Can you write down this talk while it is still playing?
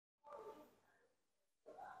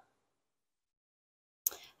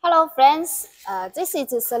Hello, friends. This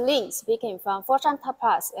is Celine speaking from TUFF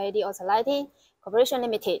PLUS LED Lighting Corporation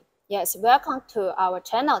Limited. Yes, welcome to our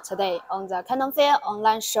channel today on the Canon Fair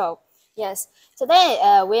online show. Yes,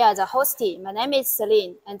 today we are the hosting. My name is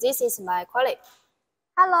Celine, and this is my colleague.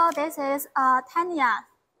 Hello, this is Tanya.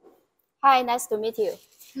 Hi, nice to meet you.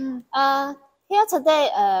 Here today,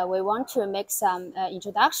 we want to make some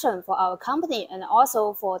introduction for our company and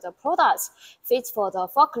also for the products fit for the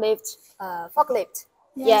forklift.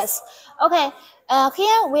 Yes. Okay.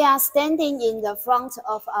 Here we are standing in the front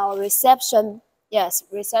of our reception. Yes,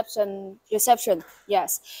 reception.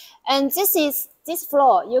 Yes, and this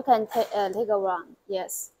floor. You can take a run.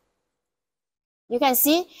 Yes. You can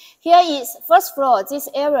see here is first floor. This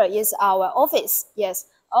area is our office. Yes,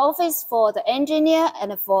 office for the engineer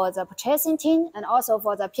and for the purchasing team and also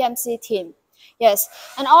for the PMC team. Yes,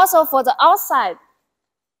 and also for the outside.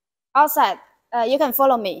 You can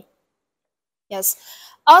follow me. Yes,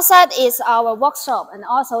 outside is our workshop and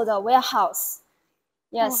also the warehouse.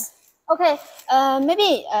 Yes. Okay.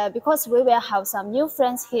 Maybe because we will have some new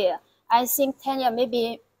friends here, I think Tanya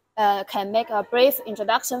maybe can make a brief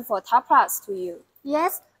introduction for TUFF PLUS to you.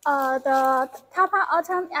 Yes. The Tapa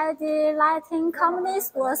Autumn LED Lighting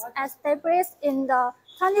Companies was established in the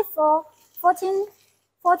 2014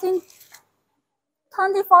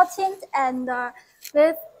 and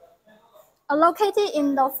with located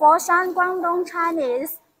in the Foshan, Guangdong,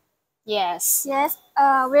 Chinese. Yes. Yes.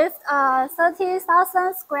 With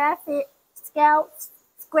 30,000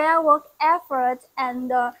 square work effort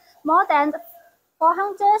and more than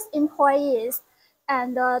 400 employees,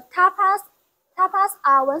 and Tapas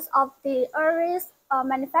are one of the earliest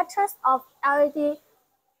manufacturers of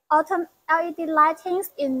autumn LED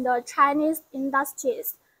lightings in the Chinese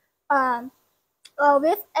industries.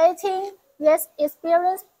 With 18 years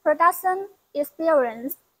production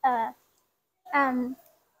experience, and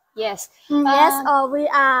yes, we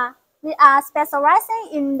are specializing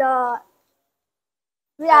in the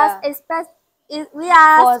for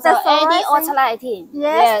the LED auto lighting.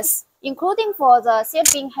 Yes, including for the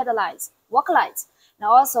shipping headlights, work lights, and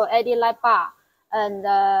also LED light bar, and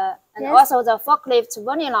also the forklift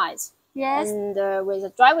warning lights. Yes. And with the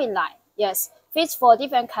driving light. Yes, fits for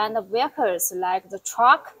different kind of vehicles like the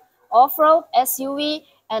truck, off-road, SUV,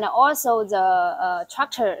 and also the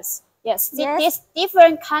tractors. Yes, these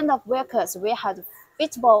different kind of vehicles we have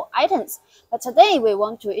fitable items. But today we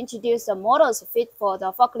want to introduce the models fit for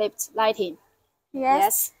the forklift lighting.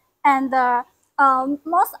 Yes. And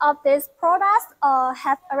most of these products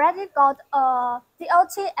have already got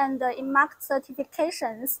DOT and IMARC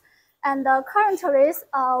certifications. And currently,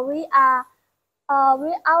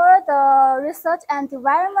 the research and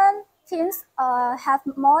development teams have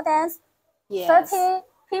more than 30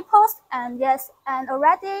 people, and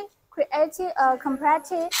already created a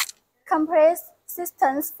complete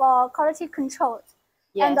systems for quality control.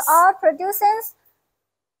 And all the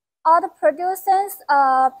producers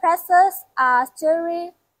presses are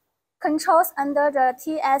steering controls under the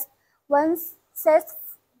TS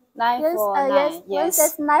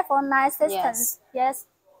 16949 systems. Yes.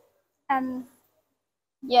 And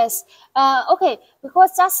yes. Okay.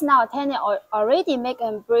 Because just now Tanya already make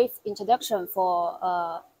a brief introduction for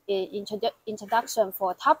introduction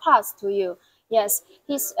for TUFF PLUS to you. Yes.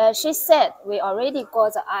 She said we already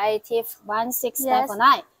got the IATF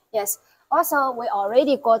 16949. Yes. Also, we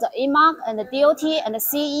already got the IMARC and the DOT and the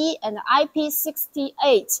CE and the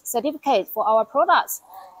IP68 certificate for our products.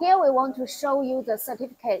 Here we want to show you the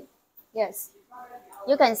certificate. Yes,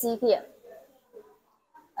 you can see here.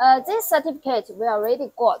 This certificate we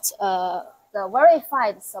already got the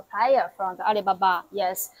verified supplier from the Alibaba.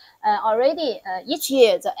 Yes, already each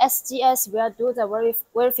year the SGS will do the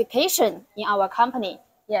verification in our company.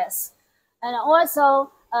 Yes, and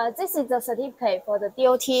also this is the certificate for the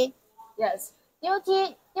DOT. Yes, DOT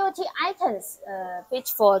items fit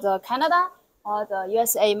for the Canada or the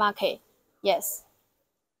USA market. Yes.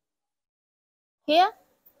 Here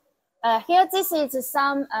this is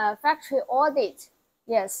some factory audit.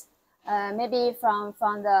 Yes, maybe from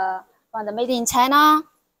the made in China.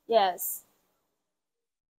 Yes.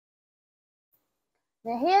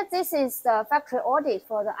 And here this is the factory audit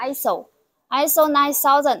for the ISO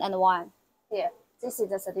 9001. Here, this is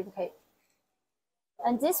the certificate.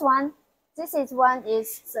 And this is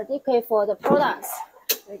certificate for the products,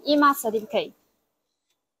 the IMARC certificate.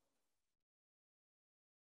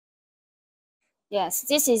 Yes,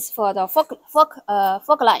 this is for the fork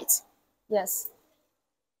lights. Yes.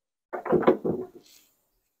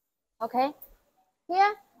 Okay.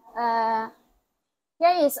 Here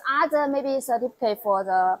is other maybe certificate for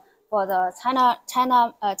the China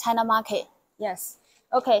market. Yes.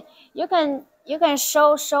 Okay, you can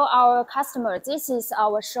show our customer. This is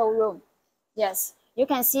our showroom. Yes, you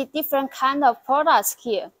can see different kind of products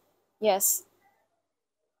here. Yes.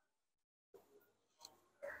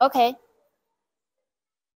 Okay.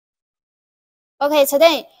 Okay,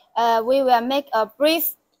 today we will make a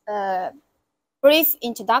brief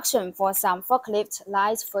introduction for some forklift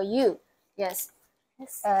lights for you. Yes.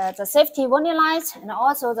 Yes. The safety warning lights and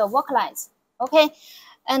also the work lights. Okay.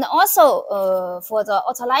 And also for the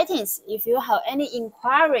auto lightings, if you have any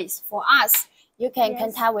inquiries for us, you can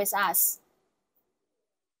contact with us.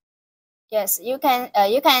 Yes, you can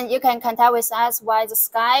contact with us via the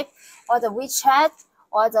Skype or the WeChat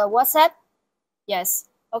or the WhatsApp. Yes.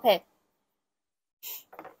 Okay.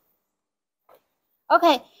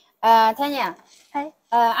 Okay. Tanya. Hey.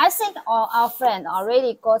 I think our friend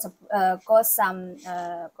already got some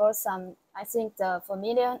I think the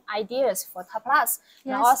familiar ideas for TUFF PLUS,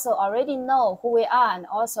 and also already know who we are and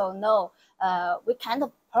also know what kind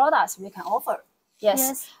of products we can offer.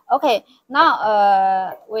 Yes. Okay.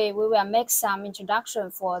 Now we will make some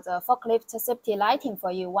introduction for the forklift safety lighting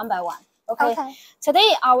for you one by one. Okay.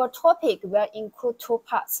 Today our topic will include two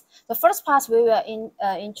parts. The first part we will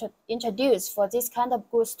introduce for this kind of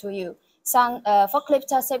goods to you. Some forklift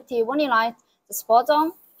safety warning light, the spot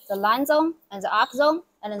zone, the line zone, and the arc zone,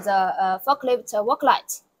 and the forklift work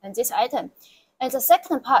light, and this item. And the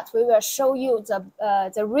second part, we will show you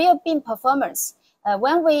the real beam performance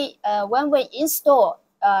when we install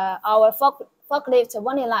our forklift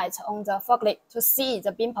warning light on the forklift to see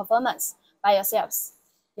the beam performance by yourselves.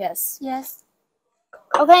 Yes. Yes.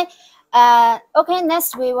 Okay. Okay.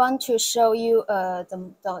 Next, we want to show you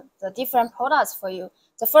the different products for you.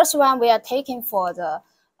 The first one we are taking for the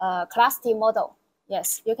Class T model.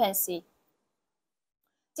 Yes, you can see.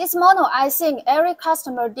 This model, I think every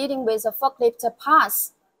customer dealing with a forklift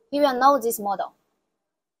pass, he will know this model.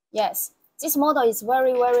 Yes, this model is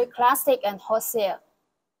very, very classic and wholesale.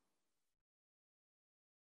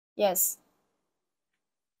 Yes.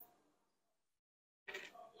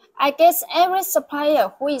 I guess every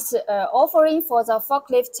supplier who is offering for the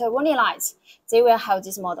forklift warning lights, they will have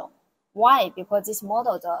this model. Why? Because this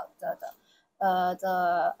model,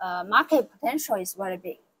 the market potential is very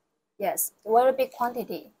big. Yes, very big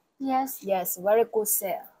quantity. Yes. Yes, very good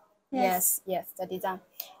sale. Yes, yes, the design.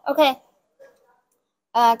 Okay.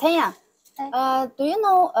 Tanya, do you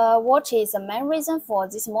know what is the main reason for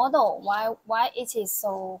this model? Why it is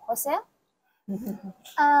so wholesale?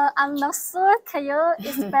 I'm not sure. Can you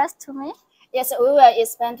express to me? Yes, we will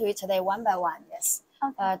explain to you today one by one. Yes.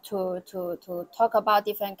 Okay. To talk about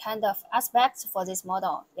different kind of aspects for this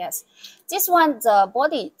model. Yes. This one, the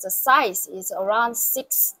body, the size is around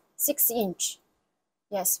 6 inch.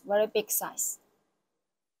 Yes, very big size.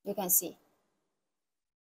 You can see.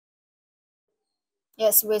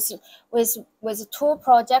 Yes, with two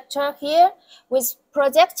projector here. With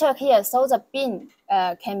projector here, so the beam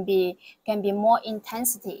can be more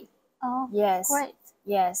intensity. Oh, yes. Great.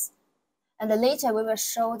 Yes. And then later we will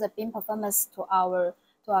show the beam performance to our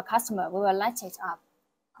customer. We will light it up.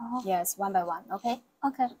 Oh. Yes, one by one. Okay.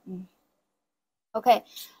 Okay. Okay.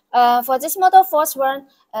 For this model, first one,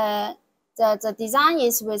 the design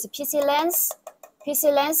is with PC lens.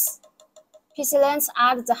 PC lens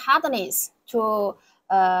add the hardness to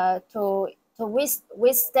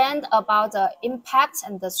withstand about the impact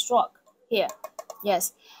and the stroke here.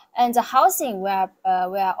 Yes. And the housing we are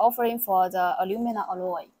offering for the aluminum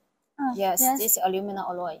alloy. Yes, this aluminum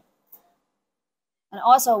alloy, and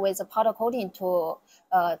also with the powder coating to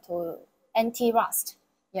anti-rust.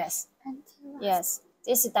 Yes. Anti-rust. Yes,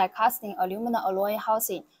 this is die casting aluminum alloy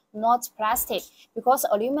housing, not plastic, because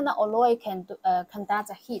aluminum alloy can conduct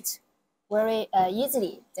the heat very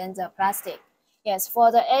easily than the plastic. Yes,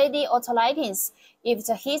 for the LED auto lightings, if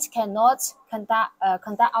the heat cannot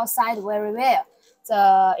conduct outside very well,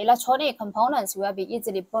 the electronic components will be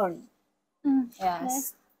easily burned.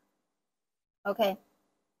 Yes. Okay.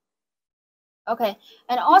 Okay,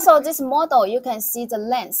 and also this model, you can see the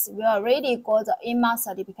lens. We already got the EMARC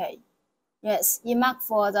certificate. Yes, EMARC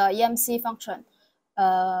for the EMC function,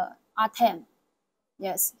 R10.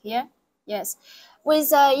 Yes, here. Yes,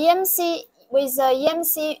 with the EMC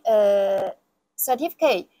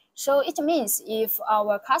certificate, so it means if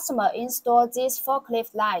our customer install this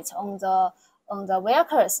forklift light on the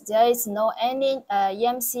vehicles, there is no any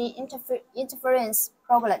EMC interference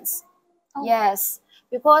problems. Oh. Yes,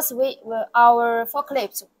 because our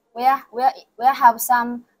forklift we have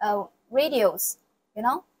some radios, you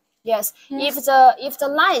know. Yes. If the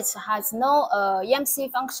light has no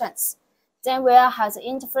EMC functions, then we has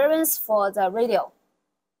interference for the radio.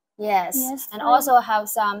 Yes. And also have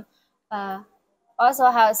some also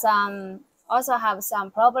have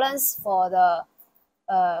some problems for the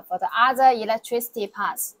other electricity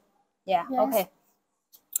parts. Yeah. Yes. Okay.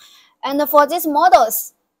 And for these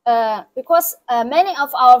models, because many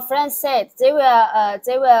of our friends said they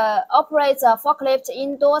will operate the forklift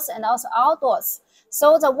indoors and also outdoors,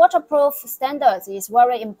 so the waterproof standard is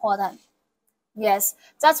very important. Yes,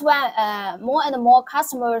 that's why more and more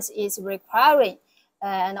customers is requiring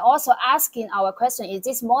and also asking our question: is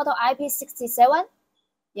this model IP67?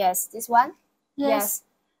 Yes, this one. Yes.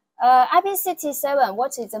 IP67.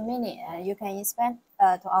 What is the meaning? You can explain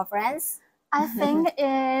to our friends. I think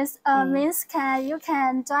it means you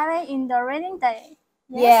can drive it in the raining day.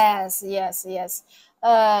 Yes.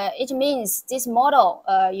 It means this model,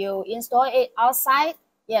 you install it outside.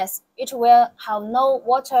 Yes, it will have no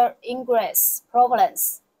water ingress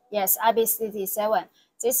problems. Yes, IP67.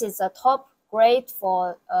 This is the top grade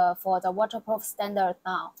for the waterproof standard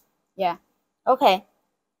now. Yeah. Okay.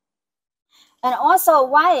 And also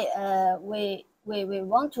why we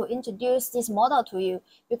want to introduce this model to you,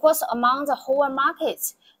 because among the whole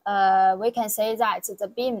market, we can say that the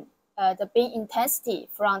beam intensity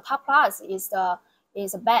from TUFF PLUS is the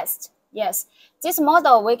best. Yes, this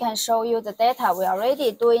model we can show you the data. We are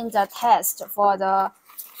already doing the test for the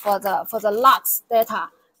lux data.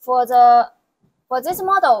 For this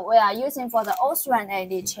model, we are using for the Austrian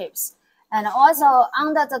LED chips, and also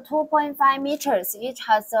under the 2.5 meters, it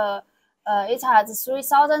has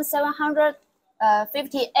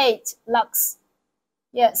 3,758 lux.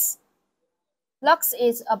 Yes, lux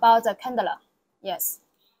is about the candela. Yes.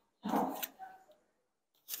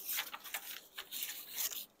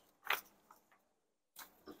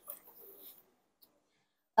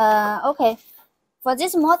 Okay, for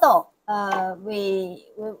this model, we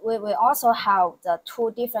also have the two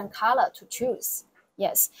different color to choose.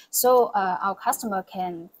 Yes, so our customer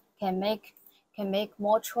can make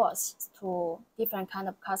more choice to different kind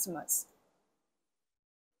of customers.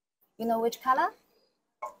 You know which color?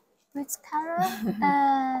 Which color?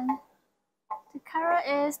 And the color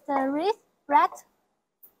is the red,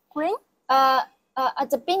 green.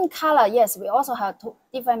 The bean color, yes, we also have two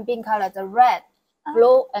different bean color: the red,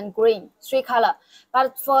 blue, and green, three color.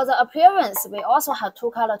 But for the appearance, we also have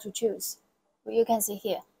two color to choose. You can see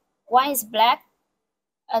here, one is black,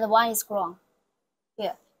 and one is chrome.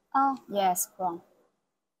 Here. Oh. Yes, chrome.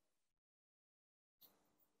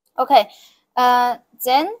 Okay.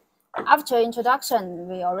 Then after introduction,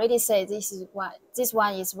 we already say this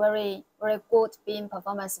one is very good beam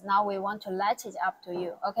performance. Now we want to light it up to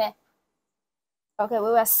you. Okay. Okay,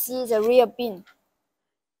 we will see the real beam.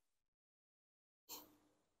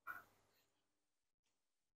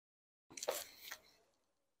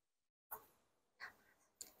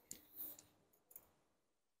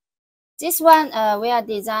 This one we are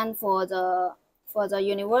designed for the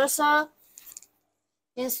universal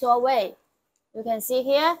install way. You can see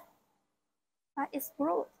here. It's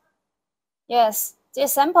blue. Yes,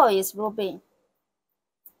 this sample is blue beam.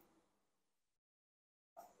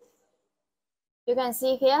 You can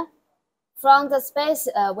see here, from the space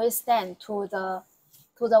we stand to the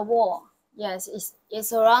wall. Yes,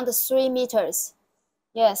 it's around 3 meters.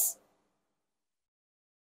 Yes.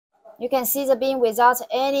 You can see the beam without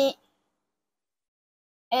any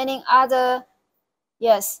other.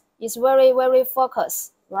 Yes, it's very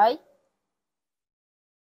focused, right?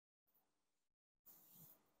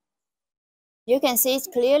 You can see it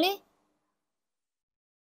clearly.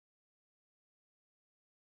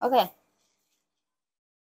 Okay.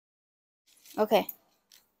 Okay.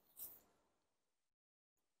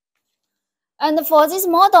 And for this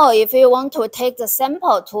model, if you want to take the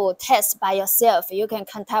sample to test by yourself, you can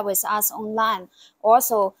contact with us online.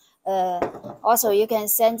 Also, you can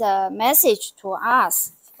send a message to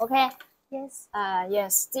us. Okay? Yes.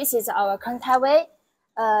 Yes, this is our contact way.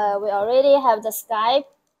 We already have the Skype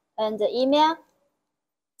and the email.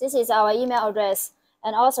 This is our email address.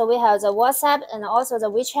 And also we have the WhatsApp and also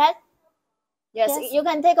the WeChat. Yes. You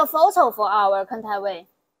can take a photo for our contact way.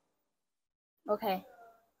 Okay.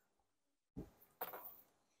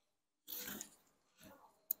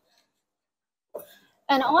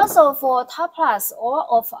 And also for TUFF PLUS, all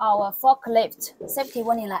of our forklift safety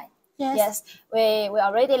warning light. Yes. We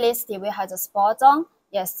already listed. We have the sport zone.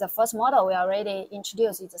 Yes, the first model we already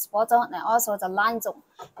introduced is the sport zone and also the line zone.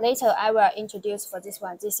 Later I will introduce for this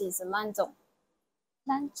one. This is the line zone.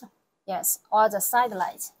 Line zone. Yes, or the side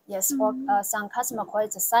light. Yes, or some customer call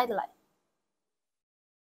it the side light.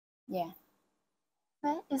 Yeah.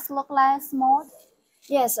 Okay, it looks like small.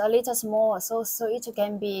 Yes, a little small, so it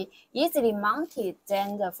can be easily mounted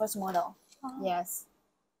than the first model. Yes.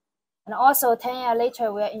 And also 10 years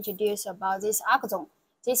later, we'll introduce about this Arc-zone.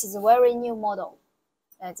 This is a very new model.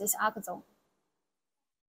 This Arc-zone.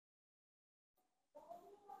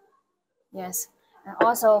 Yes, and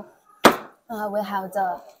also we have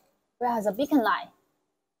the beacon light.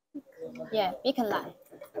 Yeah, beacon light.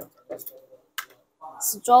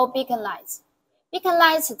 Strobe beacon lights. Beacon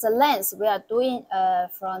lights, the lens we are doing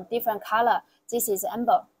from different color. This is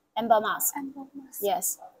amber mask. Amber mask.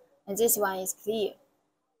 Yes, and this one is clear.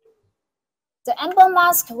 The amber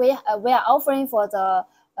mask we are offering for the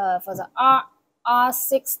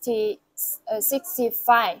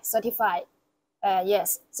R65 certified.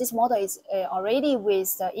 Yes, this model is already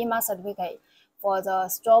with the EMA certificate for the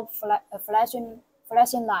strobe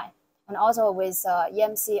flashing light, and also with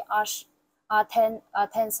EMC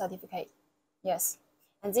R10 certificate. Yes,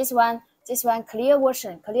 and this one clear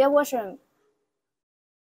version.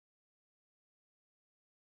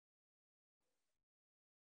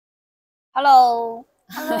 Hello.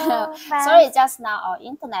 Hello. Sorry, just now our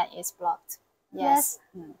internet is blocked. Yes.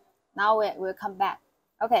 Now we'll come back.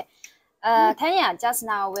 Okay. Tanya, just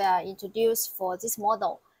now we are introduced for this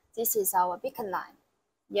model. This is our beacon light.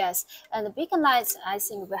 Yes, and the beacon lights, I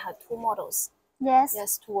think we have two models. Yes.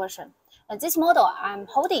 Yes, two versions. And this model I'm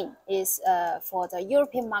holding is for the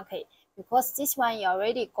European market, because this one you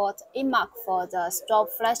already got earmark for the strobe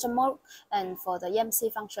flash mode and for the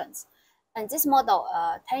EMC functions. And this model,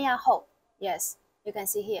 10-year hold. Yes, you can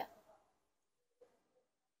see here.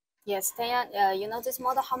 Yes, 10-year, you know this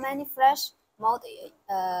model, how many flash mode,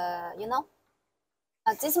 you know?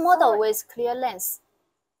 This model with clear lens.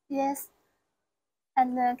 Yes.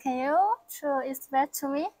 And can you show it back to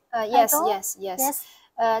me? Yes.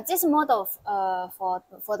 This model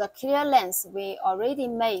for the clear lens we already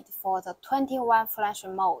made for the 21 flash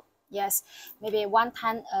mode. Yes, maybe one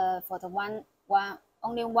time for the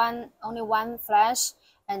only one flash,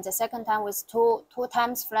 and the second time with two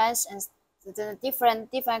times flash, and the different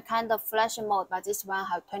kind of flash mode. But this one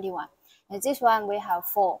have 21, and this one we have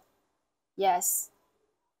 4. Yes,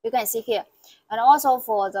 you can see here, and also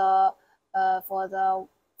for the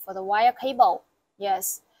wire cable.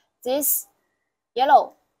 Yes, this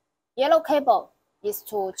yellow cable is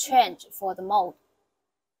to change for the mode.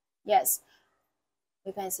 Yes,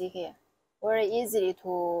 you can see here, very easily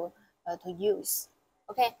to use.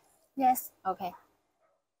 Okay. Yes. Okay.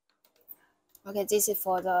 Okay, this is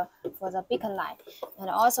for the beacon light,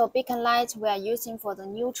 and also beacon light we are using for the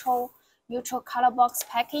neutral color box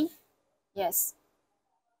packing. Yes,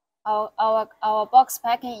 our box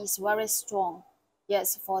packing is very strong.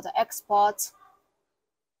 Yes, for the export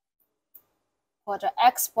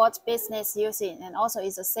business using, and also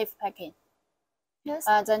it's a safe packing. Yes.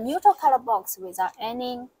 The neutral color box without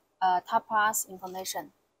any TUFF PLUS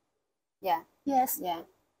information. Yeah. Yes. Yeah,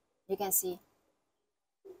 you can see.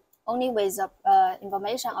 Only with the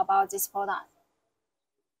information about this product.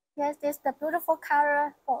 Yes, this is the beautiful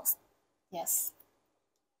color box. Yes.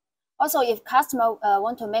 Also, if customer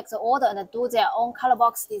want to make the order and do their own color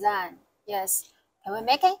box design, yes, can we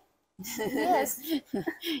make it? Yes.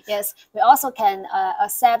 Yes, we also can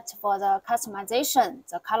accept for the customization,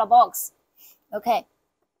 the color box. Okay.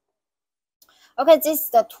 Okay,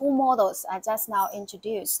 these are the two models I just now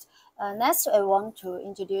introduced. Next, I want to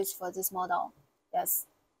introduce for this model. Yes.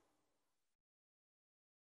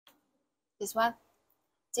 This one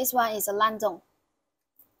is a Lanzhong.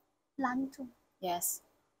 Lanzhong. Yes.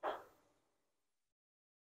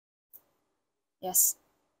 Yes.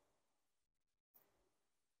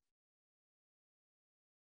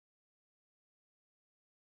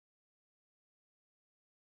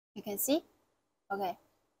 You can see? Okay.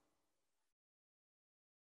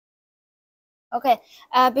 Okay.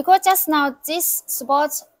 Because just now this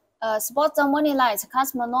sport zone warning light,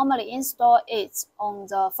 customer normally install it on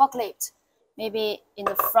the forklift, maybe in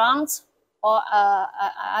the front or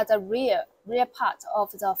at the rear part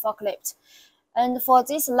of the forklift. And for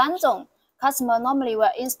this Lanzhong, customer normally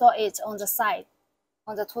will install it on the side,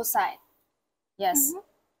 on the two sides. Yes,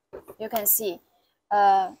 you can see.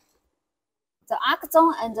 The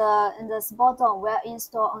Arc-zone and the sport zone will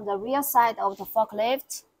install on the rear side of the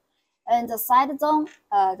forklift, and the side zone,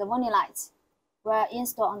 the warning lights, will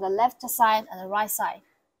install on the left side and the right side.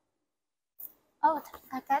 Oh,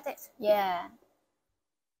 I got it. Yeah.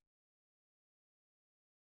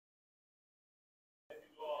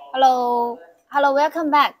 Hello, welcome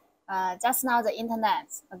back. Just now the internet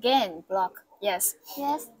again blocked. Yes.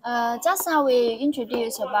 Yes. Just now we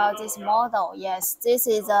introduced about this model. Yes, this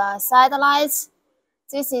is a satellite.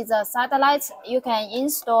 This is a satellite you can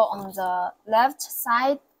install on the left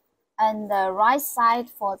side and the right side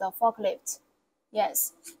for the forklift.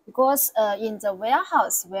 Yes, because in the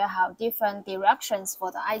warehouse we have different directions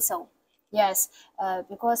for the ISO. Yes,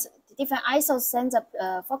 because the different ISO sends up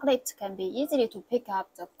forklift can be easily to pick up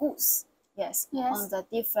the goods. Yes, on the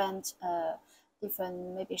different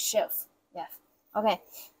maybe shelf. Yeah. Okay.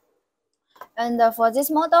 And for this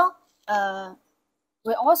model,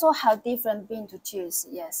 we also have different bin to choose.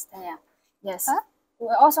 Yes, Tanya. Yes. Huh? We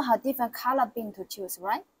also have different color bin to choose,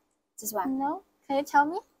 right? This one. No. Can you tell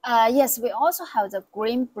me? Yes, we also have the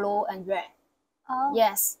green, blue, and red. Oh.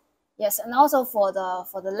 Yes, yes, and also for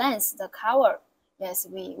the lens, the color. Yes,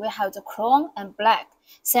 we have the chrome and black,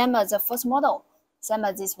 same as the first model, same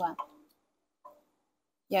as this one.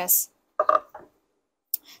 Yes,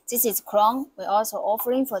 this is chrome. We also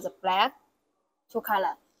offering for the black, 2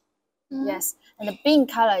 color. Yes, and the bin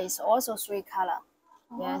color is also 3 color.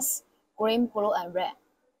 Yes, green, blue, and red.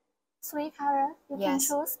 3 color you can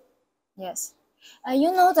choose. Yes.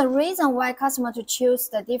 You know the reason why customer to choose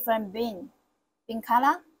the different bin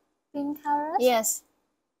color? Bin colors? Yes.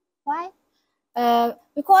 Why?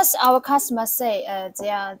 Because our customers say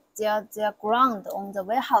their ground on the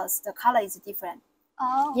warehouse, the color is different.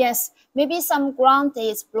 Oh. Yes, maybe some ground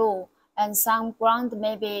is blue and some ground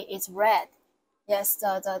maybe is red. Yes,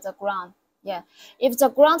 the ground. Yeah. If the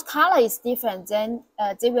ground color is different, then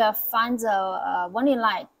they will find the warning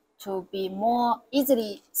light to be more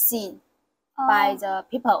easily seen by the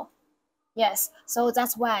people. Yes, so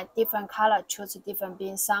that's why different color choose different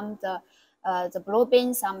bin. Some the blue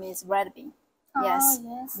bin, some is red bin. Yes,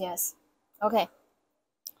 yes. Okay.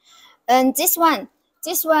 And this one,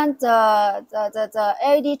 the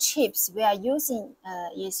LED chips we are using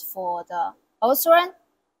is for the Osram.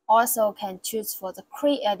 Also can choose for the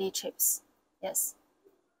Cree LED chips. Yes.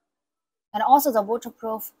 And also the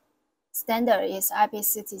waterproof standard is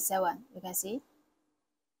IP67. You can see.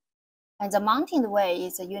 And the mounting way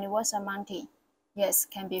is a universal mounting. Yes,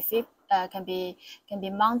 can be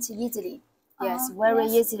mounted easily. Yes, very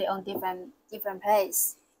easily on different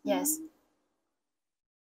place. Yes.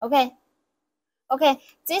 Okay. Okay,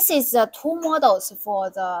 this is the 2 models for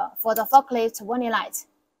the forklift warning light.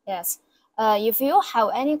 Yes. If you have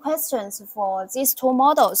any questions for these 2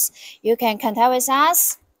 models, you can contact with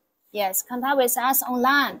us. Yes, contact with us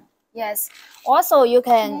online. Yes. Also, you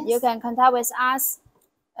can contact with us.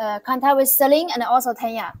 Contact with Celine and also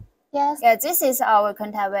Tanya. Yes. Yeah, this is our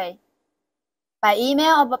contact way. By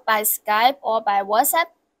email or by Skype or by WhatsApp.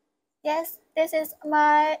 Yes, this is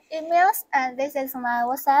my emails and this is my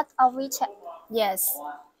WhatsApp or WeChat. Yes.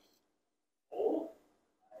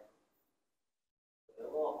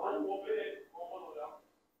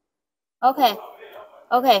 Okay.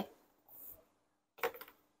 Okay.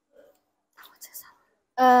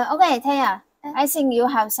 Okay, Taya. I think you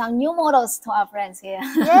have some new models to our friends here.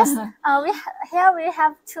 Yes. Here we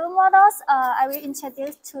have 2 models. I will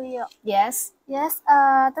introduce to you. Yes. Yes.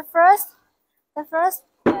 The first. Yes.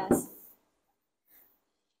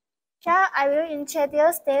 Here I will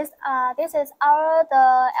introduce this. This is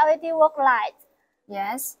the LED work light.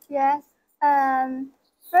 Yes. Yes.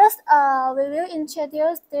 First, we will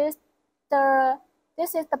introduce this.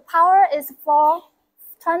 This is the power is for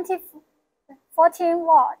 14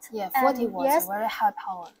 watts. Yeah, 40 watts. Yes. Very high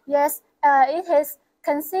power. Yes. It is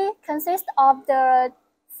consists of the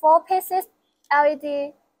 4 pieces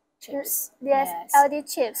LED chips. Yes, LED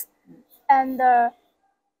chips, and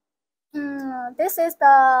this is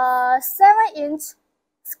the 7-inch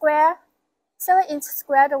square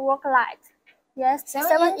work light. Yes,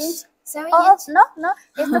 7 inch. 7 inch? No,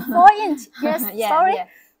 it's the 4-inch. Yes, yeah, sorry, yeah.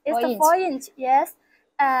 It's the 4 inch. Yes,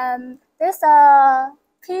 and this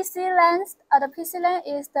PC lens. The PC lens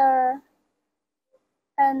is the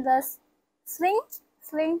sling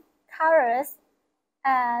colors,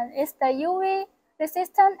 and it's the UV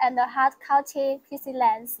resistant and the hard quality PC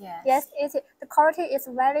lens. Yes, the quality is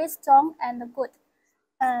very strong and good.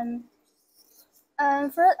 And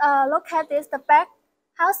first, look at this, the back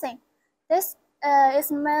housing. This is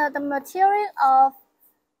the material of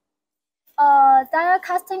die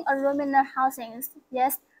casting aluminum housings.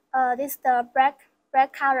 Yes, this is the black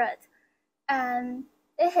color, and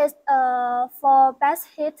it is for best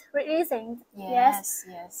heat releasing. Yes.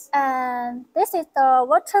 And this is the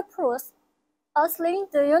waterproof. Sling,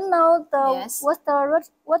 do you know what the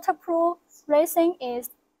waterproof racing is?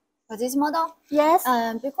 For this model? Yes.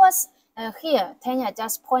 Because here Tanya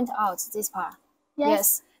just point out this part.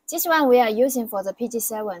 Yes. This one we are using for the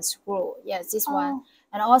PG7 screw. Yes, this one.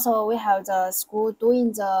 And also we have the screw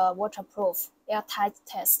doing the waterproof airtight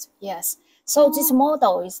test. Yes. So this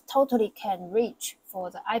model is totally can reach for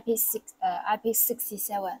the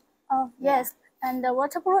IP67. Oh, yes. And the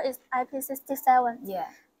waterproof is IP67. Yeah.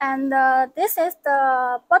 And this is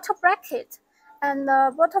the bottom bracket. And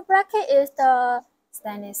the bottom bracket is the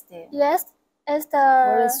stainless steel. Yes, it's the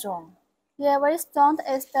very strong. Yeah, very strong.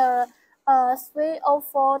 Is the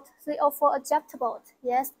 304 adjustable.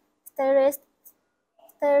 Yes, stainless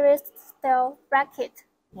steel bracket.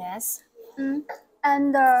 Yes.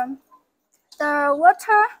 And the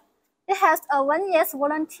water, it has a 1 year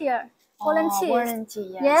warranty.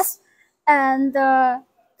 Warranty. Yes. And the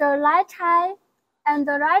lifetime is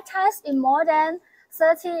more than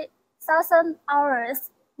 30,000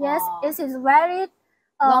 hours. Yes, it is very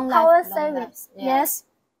power saving. Yes.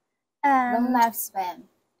 Long lifespan.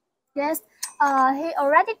 Yes, he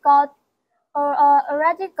already got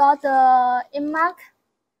the IMAC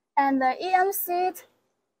and the EMC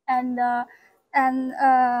and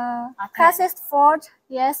classes 4.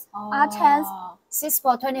 Yes, R10.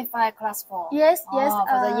 6.25 class 4. Yes. For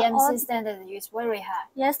the EMC standard is very high.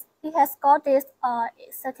 Yes, he has got these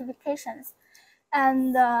certifications.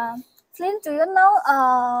 And Flynn, do you know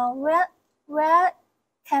where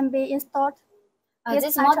can be installed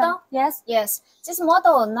this model? Yes. Yes. This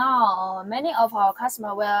model now, many of our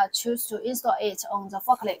customers will choose to install it on the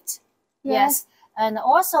forklift. Yes. And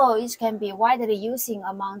also it can be widely using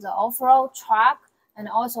among the off-road truck and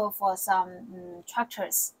also for some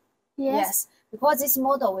tractors. Yes. Because this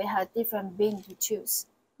model we have different bin to choose.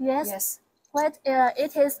 Yes. But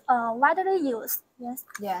it is widely used.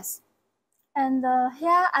 Yes. And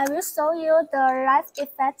here I will show you the light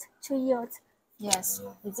effect to use. Yes.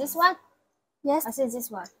 Is this one? Yes. I see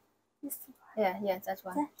this one. This one. Yeah, that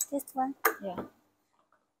one. This one. Yeah.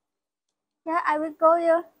 Yeah, I will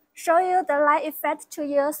show you the light effect to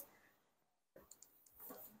use.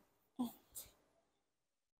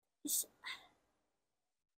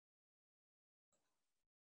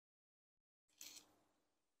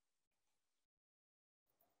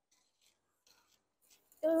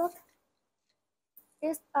 Look,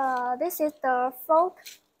 this is the front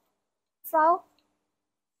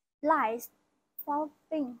light, front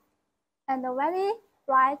thing, and a very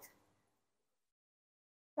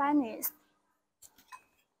brightness.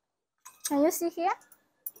 Can you see here?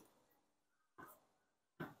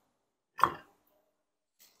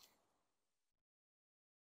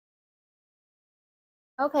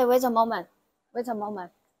 Okay, wait a moment. You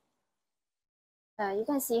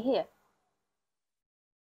can see here.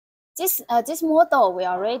 This model we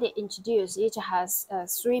already introduced. It has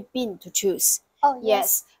 3 bin to choose. Oh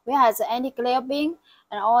yes. We have the anti-glare bin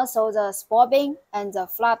and also the sport bin and the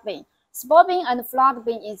flood bin. Sport bin and flood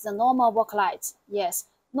bin is the normal work light. Yes,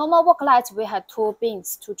 normal work light we have 2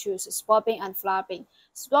 bins to choose: sport bin and flood bin.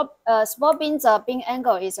 Sport bin, the bin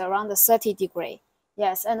angle is around 30 degree.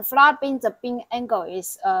 Yes, and flood bin, the bin angle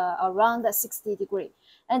is around 60 degree.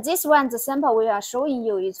 And this one, the sample we are showing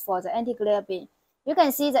you is for the anti-glare bin. You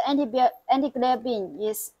can see the anti-glare bin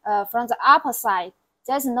is from the upper side.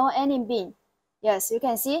 There's no any bin. Yes, you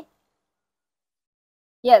can see.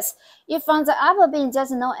 Yes, if from the upper bin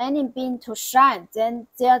there's no any bin to shine, then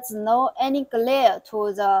there's no any glare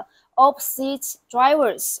to the opposite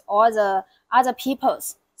drivers or the other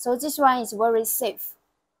peoples. So this one is very safe.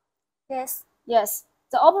 Yes. Yes.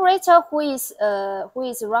 The operator who is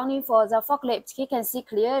running for the forklift, he can see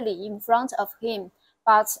clearly in front of him,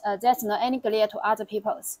 but there's no any glare to other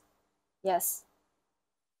peoples. Yes.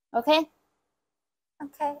 Okay.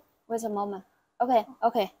 Okay. Wait a moment. Okay.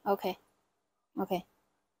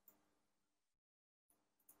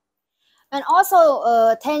 And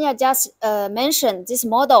also, Tanya just mentioned this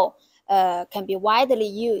model can be widely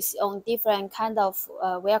used on different kind of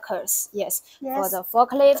vehicles. Yes, for the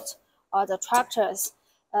forklift or the tractors.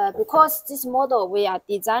 Because this model we are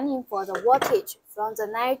designing for the voltage from the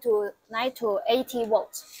 9 to 80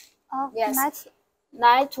 volts. Oh, yes.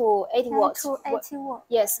 9 to 80 watts. 9 to 80 watts.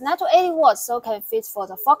 Yes, 9 to 80 watts, so can fit for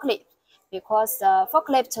the forklift, because the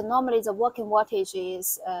forklift normally the working voltage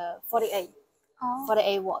is 48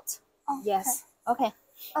 watts. Okay. Yes. Okay.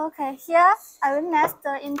 Okay. Here I will next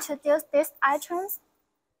introduce these items.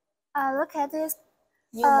 Look at this.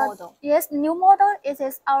 New model. Yes, new model. It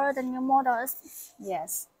is the new models.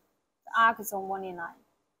 Yes. The arc is on 109.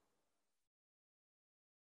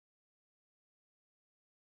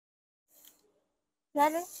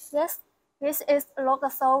 Ready? Yes. This is look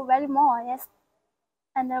so very more. Yes.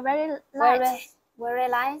 And very light. Very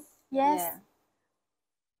light. Yes. Yeah.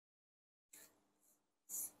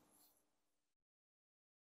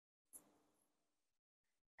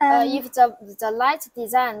 If the light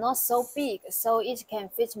design not so big, so it can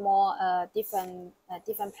fit more different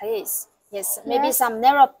place. Yes, maybe some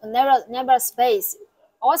narrow space.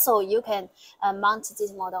 Also, you can mount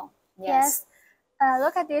this model. Yes.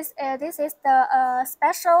 Look at this. This is the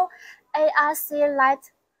special ARC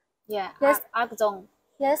light. Yeah. Yes. Arc zone.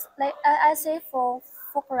 Yes, like ARC for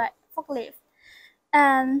forklift.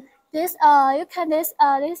 And this you can this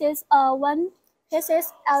is this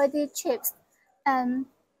is LED chips, and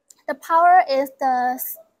the power is the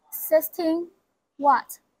 16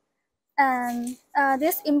 watt, and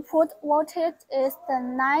this input voltage is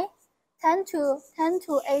the 10 to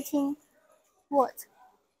 18 watt.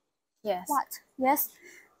 Yes. Watt. Yes,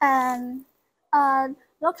 and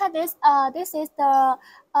look at this. This is the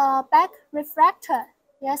back refractor.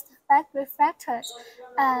 Yes, back refractor,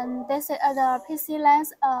 and this is the PC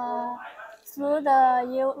lens through the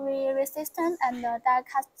UV resistant and the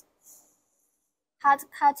hard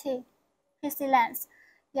cutting PC lens.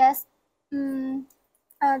 Yes,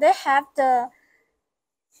 they have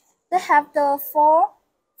the four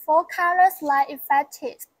colors light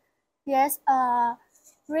effective. Yes,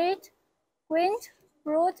 red, green,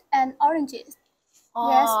 blue, and oranges.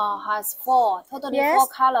 Oh, yes. Has totally Yes. four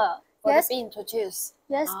color for Yes. the bin to choose.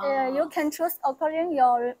 Yes, you can choose according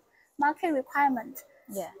your market requirement.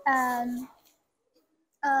 Yeah. And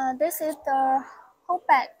this is the whole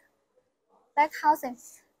back housing.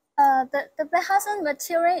 The back housing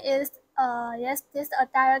material is yes, this is a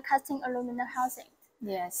direct casting aluminum housing.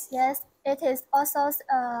 Yes. Yes, it is also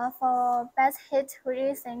for best heat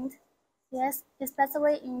resistant. Yes,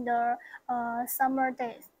 especially in the summer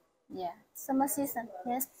days. Yeah. Summer season.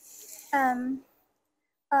 Yes.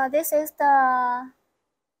 This is the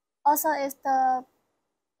also is the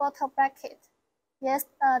bottle bracket. Yes,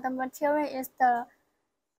 the material is the.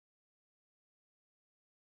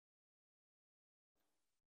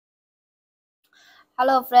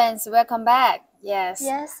 Hello, friends. Welcome back. Yes.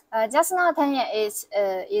 Yes. Just now, Tanya is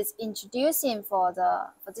introducing for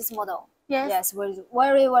this model. Yes. Yes, with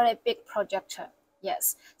very big projector.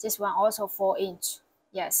 Yes, this one also 4-inch.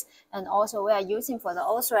 Yes, and also we are using for the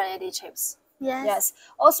Austrian LED chips. Yes. Yes,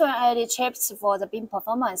 Austrian LED chips for the beam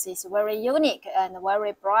performance is very unique and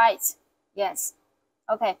very bright. Yes.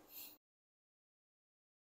 Okay.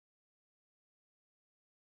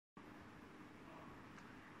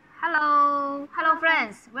 Hello,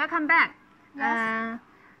 friends. Welcome back. Yes.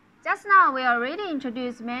 Just now we already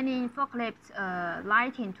introduced many forklift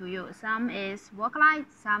lighting to you. Some is work light,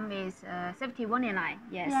 some is safety warning light.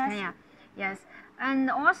 Yes, Tanya. Yes,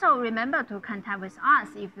 and also remember to contact with us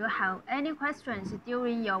if you have any questions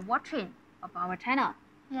during your watching of our channel.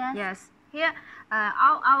 Yes. Yes. Here,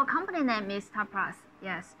 our company name is TUFF PLUS.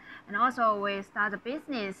 Yes, and also we start a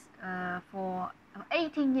business for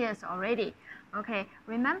 18 years already. Okay,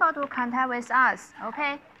 remember to contact with us.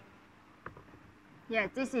 Okay. Yeah,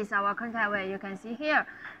 this is our contact way. You can see here,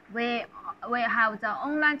 we have the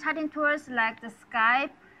online chatting tools like the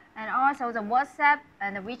Skype and also the WhatsApp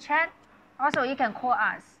and the WeChat. Also, you can call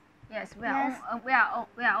us. Yes, we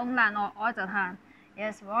are online all the time.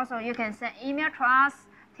 Yes, also you can send email to us,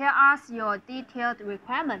 tell us your detailed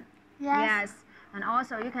requirement. Yes, and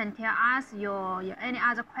also you can tell us your any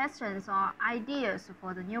other questions or ideas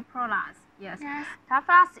for the new products. Yes, TUFF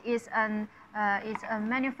PLUS is a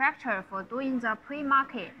manufacturer for doing the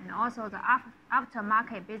pre-market and also the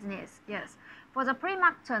aftermarket business. Yes, for the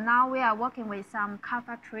pre-market now we are working with some car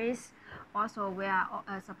factories. Also, we are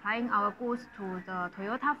supplying our goods to the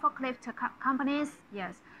Toyota forklift companies.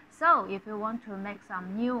 Yes, so if you want to make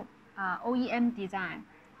some new OEM design,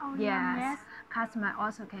 yes, customer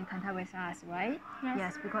also can contact with us, right?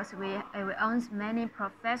 Yes, because we own many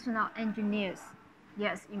professional engineers.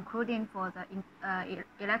 Yes, including for the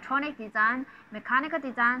electronic design, mechanical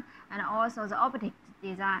design, and also the optic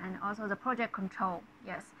design, and also the project control.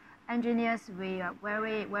 Yes, engineers we are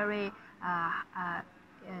very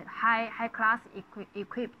high class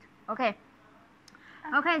equipped. Okay.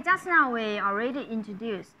 Okay, just now we already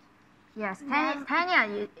introduced. Yes, Tanya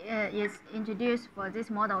is introduced for this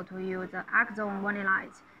model to you, the arc zone warning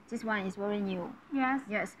light. This one is very new. Yes.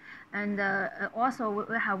 Yes, and also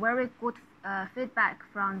we have very good feedback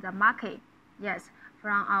from the market. Yes,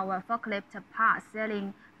 from our forklift parts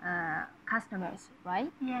selling customers,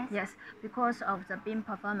 right? Yes. Yes, because of the beam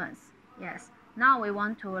performance. Yes. Now we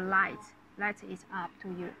want to light. Light is up to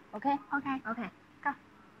you. Okay? Okay. Okay. Go.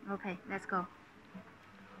 Okay, let's go.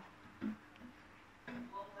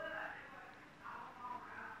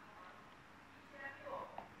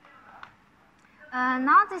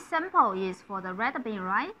 Now this sample is for the red bean,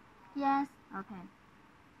 right? Yes. Okay.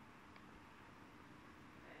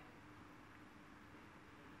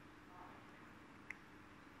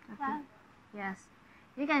 Okay. Yes.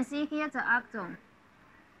 You can see here the arc zone.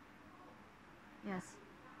 Yes.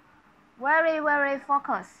 Very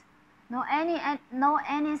focused. No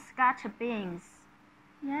any scratch beams.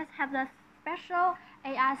 Yes, have the special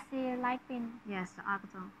ARC light pin. Yes, the arc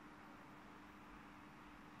zone.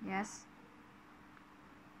 Yes.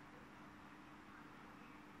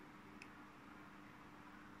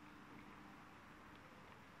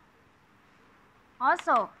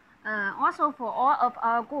 Also for all of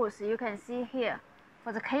our goods, you can see here,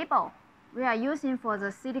 for the cable, we are using for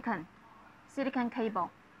the silicon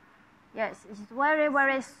cable. Yes, it's very,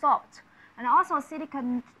 very soft. And also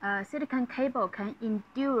silicon cable can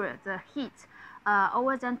endure the heat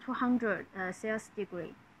over than 200 Celsius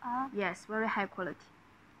degree. Yes, very high quality.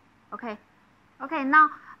 Okay. Okay, now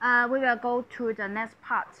we will go to the next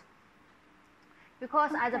part.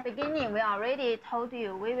 Because at the beginning, we already told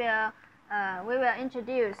you we will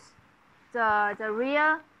introduce the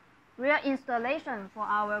real installation for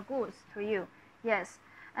our goods to you. Yes,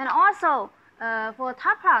 and also for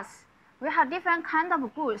TUFF PLUS, we have different kind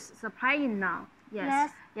of goods supplying now.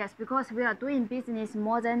 Yes, because we are doing business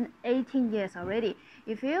more than 18 years already.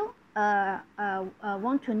 If you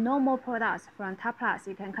want to know more products from TUFF PLUS,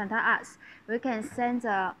 you can contact us. We can send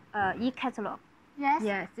the e-catalog.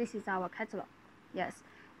 Yes, this is our catalog. Yes,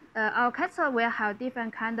 our catalog will have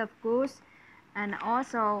different kind of goods, and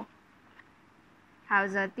also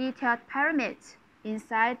have the detailed pyramids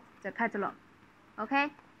inside the catalog.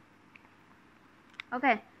 Okay.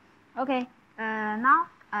 Now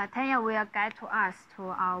Tanya will guide to us to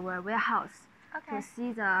our warehouse to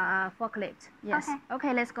see the forklift. Yes.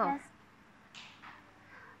 Okay, let's go.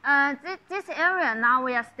 This area now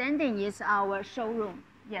we are standing is our showroom.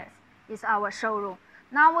 Yes, it's our showroom.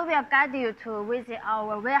 Now we will guide you to visit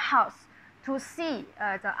our warehouse to see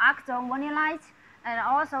the arc zone warning light and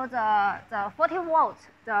also the 40 volts,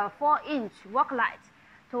 the 4-inch work light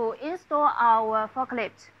to install our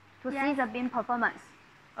forklift to see the beam performance.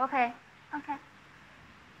 Okay.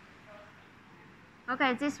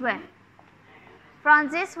 Okay, this way. From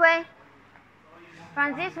this way,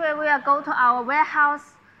 we will go to our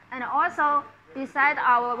warehouse, and also beside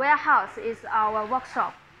our warehouse is our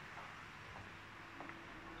workshop.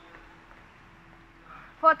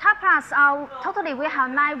 For TUFF PLUS, totally we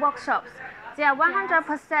have 9 workshops. They are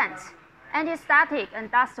 100% anti-static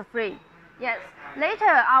and dust-free. Yes. Later,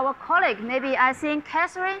 our colleague, maybe I think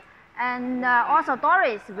Catherine and also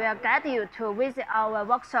Doris, will guide you to visit our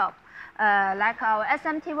workshop, like our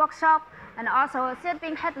SMT workshop and also seat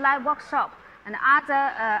beam headlight workshop and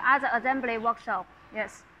other assembly workshop.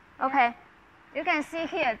 Yes. Okay. You can see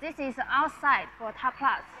here, this is outside for TUFF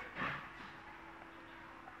PLUS.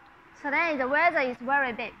 Today the weather is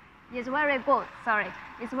very big. It's very good. Sorry,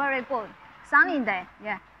 it's very good. Sunny day.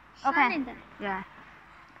 Yeah. Okay. Sunny day. Yeah.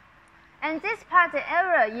 And this part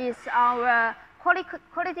area is our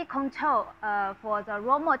quality control for the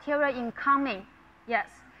raw material incoming. Yes.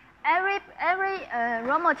 Every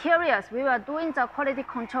raw materials we are doing the quality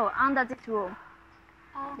control under this room.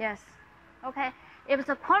 Yes. Okay. If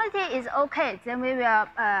the quality is okay, then we will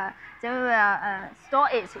store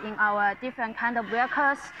it in our different kind of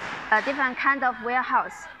vehicles, different kind of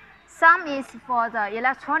warehouse. Some is for the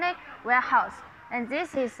electronic warehouse, and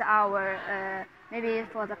this is our maybe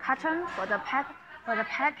for the carton, for the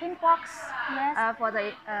packing box, for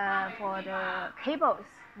the cables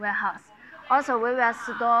warehouse. Also, we will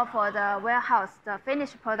store for the warehouse the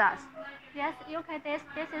finished products. Yes, this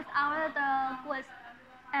is the goods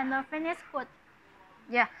and the finished goods.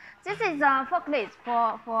 Yeah, this is a forklift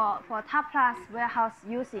for TUFF PLUS warehouse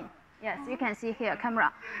using. Yes, you can see here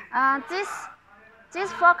camera. This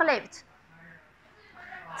forklift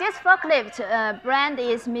brand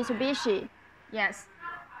is Mitsubishi. Yes,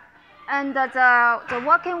 and the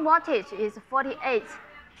working wattage is 48.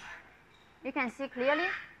 You can see clearly.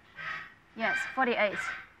 Yes, 48.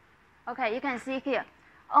 Okay, you can see here.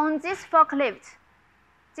 On this forklift,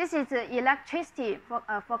 this is the electricity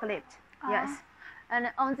forklift. Yes. And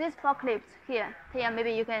on this forklift here,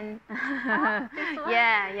 maybe you can.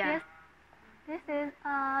 Yeah. Yes. This is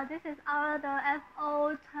the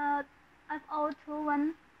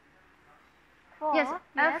FO214. Yes.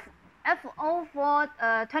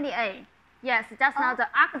 FO428. Yes, just now the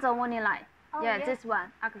arc zone warning light. This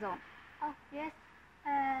one arc zone. Oh yes.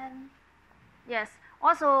 And yes.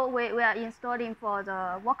 Also, we are installing for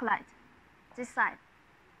the work light. This side.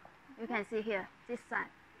 You can see here. This side.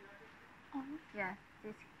 Yeah,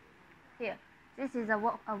 this here. This is a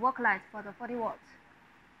work light for the 40 volts.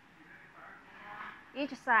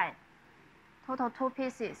 Each side, total 2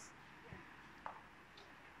 pieces.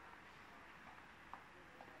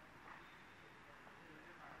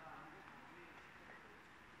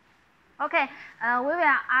 Okay, we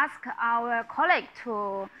will ask our colleague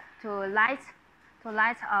to light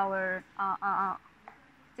our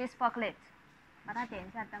this forklift. 把它点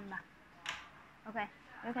一下灯吧。Okay,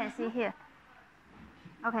 you can see here.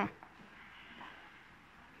 Okay.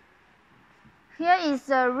 Here is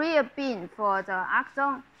the rear bin for the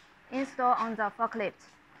axle installed on the forklift.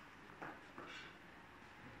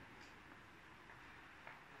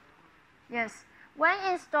 Yes, when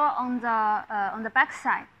installed on the back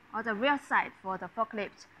side or the rear side for the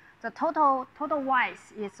forklift, the total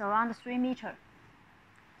width is around 3 meters.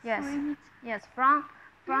 Yes, 3 meters. Yes, from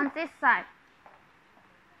this side.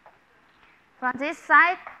 From this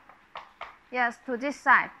side, yes, to this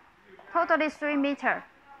side, totally 3 meters.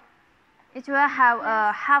 It will have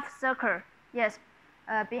a half circle, yes,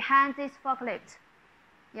 behind this forklift,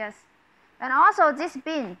 yes. And also this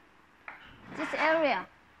bin, this area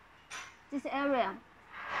is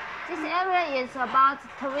about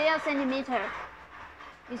 12 centimeters.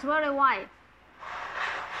 It's very wide.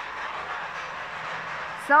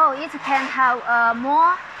 So it can have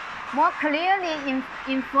more clearly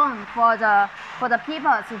informed for the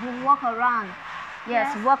people who walk around,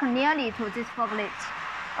 yes, walk nearly to this forklift.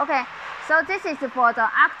 Okay, so this is for the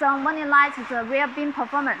axle warning light, the rear beam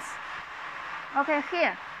performance. Okay,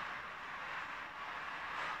 here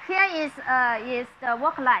is the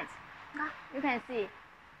work light. You can see.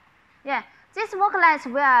 Yeah, this work lights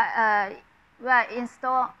were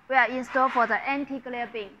installed for the anti-glare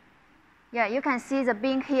beam. Yeah, you can see the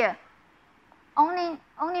beam here. Only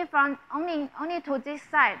to this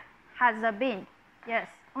side has the beam. Yes,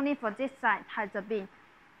 only for this side has the beam.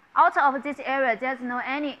 Out of this area, there's no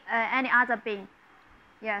any other beam.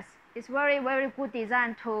 Yes, it's very good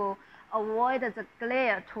design to avoid the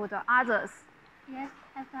glare to the others. Yes,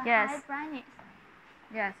 has a high brightness.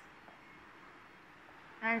 Yes.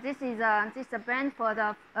 And this is a brand for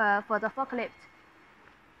the forklift.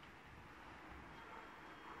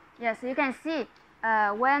 Yes, you can see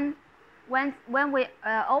when we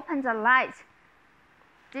open the light,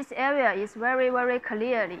 this area is very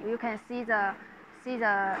clearly. You can see the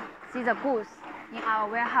goods in our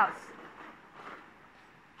warehouse.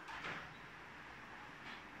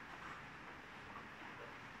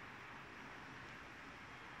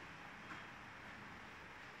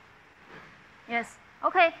 Yes.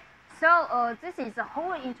 Okay. So this is the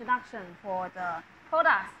whole introduction for the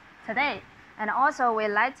products today, and also we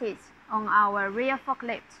light it on our rear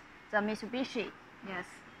forklift, the Mitsubishi. Yes,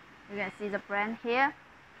 you can see the brand here.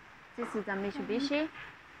 This is the Mitsubishi.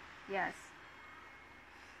 Yes.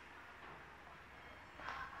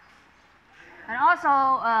 And also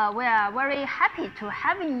we are very happy to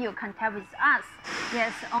having you contact with us.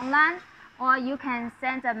 Yes, online, or you can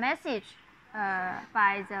send a message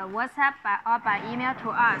by the WhatsApp or by email to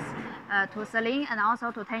us, to Celine and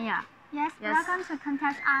also to Tanya. Yes, welcome to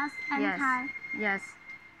contact us anytime. Yes.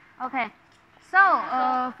 Okay. So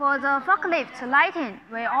for the forklift lighting,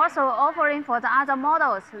 we're also offering for the other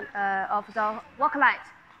models of the work light,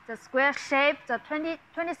 the square shape, the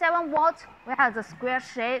 27 volts. We have the square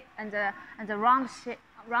shape and the round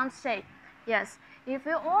shape. Yes. If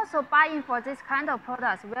you also buy in for this kind of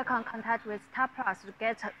products, we can contact with TUFF PLUS to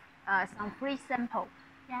get some free sample.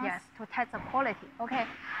 Yes, to test the quality. Okay,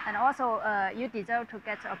 and also you deserve to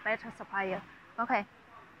get a better supplier. Okay.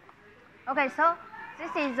 Okay, so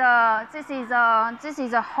this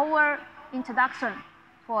is a whole introduction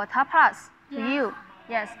for TUFF PLUS to you.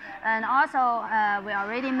 Yes, and also we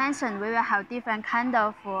already mentioned we will have different kind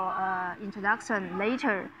of introduction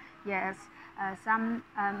later. Yes,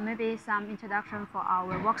 maybe some introduction for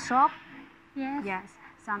our workshop. Yes,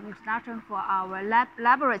 some introduction for our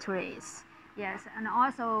laboratories. Yes, and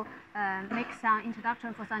also make some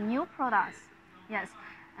introduction for some new products. Yes,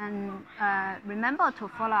 and remember to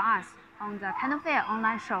follow us on the Canton Fair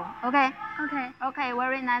online show. Okay? Okay,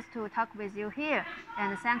 very nice to talk with you here,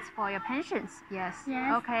 and thanks for your patience. Yes.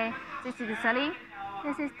 Okay, this is Celine.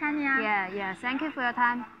 This is Tanya. Yeah, thank you for your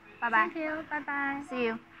time. Bye-bye. Thank you, bye-bye. See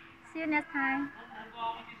you. See you next time.